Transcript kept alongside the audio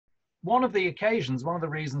one of the occasions, one of the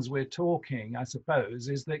reasons we're talking, I suppose,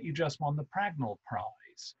 is that you just won the Pragnell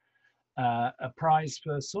Prize, a prize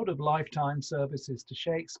for sort of lifetime services to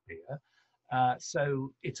Shakespeare.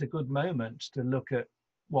 So it's a good moment to look at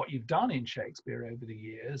what you've done in Shakespeare over the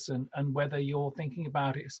years and whether your thinking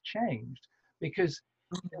about it has changed. Because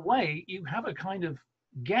in a way, you have a kind of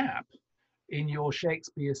gap in your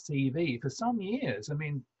Shakespeare CV for some years. I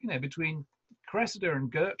mean, you know, between Cressida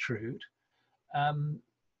and Gertrude,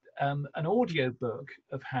 an audio book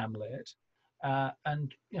of Hamlet,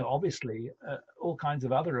 and you know, obviously all kinds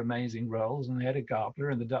of other amazing roles, and Hedda Gabler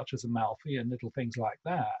and the Duchess of Malfi and little things like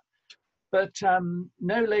that. But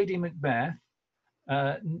no Lady Macbeth,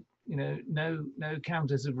 you know, no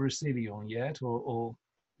Countess of Roussillon yet, or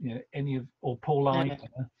you know, any of, or Paulina,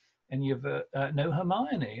 any of no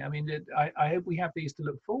Hermione. I mean, I hope we have these to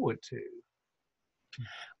look forward to.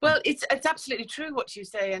 Well, it's absolutely true what you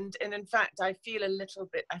say, and in fact, I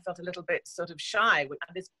felt a little bit sort of shy when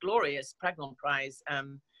this glorious Pragnell Prize,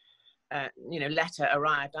 you know, letter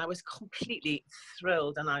arrived. I was completely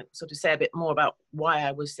thrilled, and I sort of say a bit more about why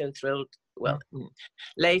I was so thrilled, well,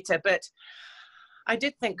 later. But I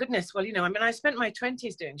did think, goodness, well, you know, I mean, I spent my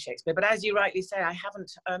 20s doing Shakespeare, but as you rightly say, I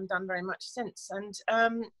haven't done very much since. And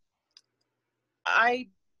I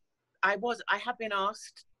have been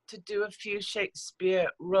asked to do a few Shakespeare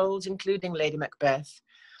roles, including Lady Macbeth.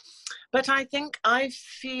 But I think I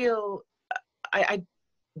feel,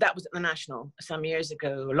 that was at the National some years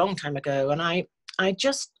ago, a long time ago, and I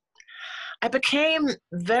became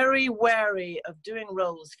very wary of doing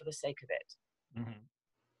roles for the sake of it. Mm-hmm.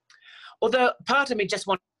 Although part of me just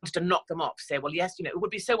wanted to knock them off, say, well, yes, you know, it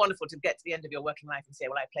would be so wonderful to get to the end of your working life and say,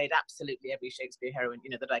 well, I played absolutely every Shakespeare heroine, you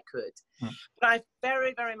know, that I could. Mm. But I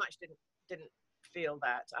very, very much didn't feel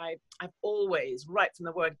that. I've always, right from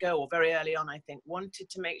the word go, or very early on, I think, wanted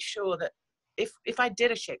to make sure that if I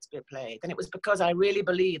did a Shakespeare play, then it was because I really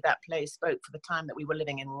believed that play spoke for the time that we were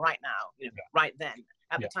living in right now, you know, right then,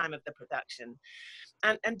 at the time of the production.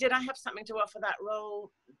 And did I have something to offer that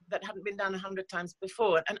role that hadn't been done 100 times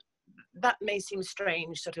before? And that may seem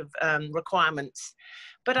strange sort of requirements,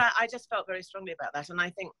 but I just felt very strongly about that. And I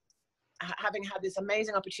think having had this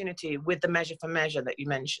amazing opportunity with the Measure for Measure that you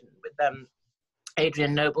mentioned, with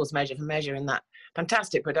Adrian Noble's Measure for Measure in that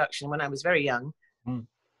fantastic production when I was very young,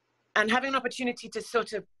 and having an opportunity to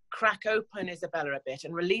sort of crack open Isabella a bit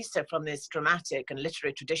and release her from this dramatic and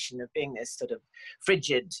literary tradition of being this sort of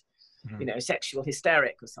frigid, you know, sexual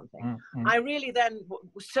hysteric or something. I really then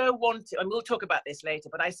so wanted, and we'll talk about this later,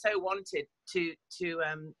 but I so wanted to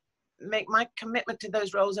make my commitment to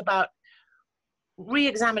those roles about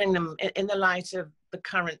re-examining them in the light of the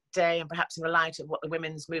current day, and perhaps in the light of what the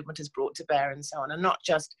women's movement has brought to bear and so on, and not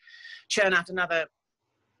just churn out another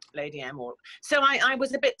Lady M. So I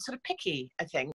was a bit sort of picky, I think.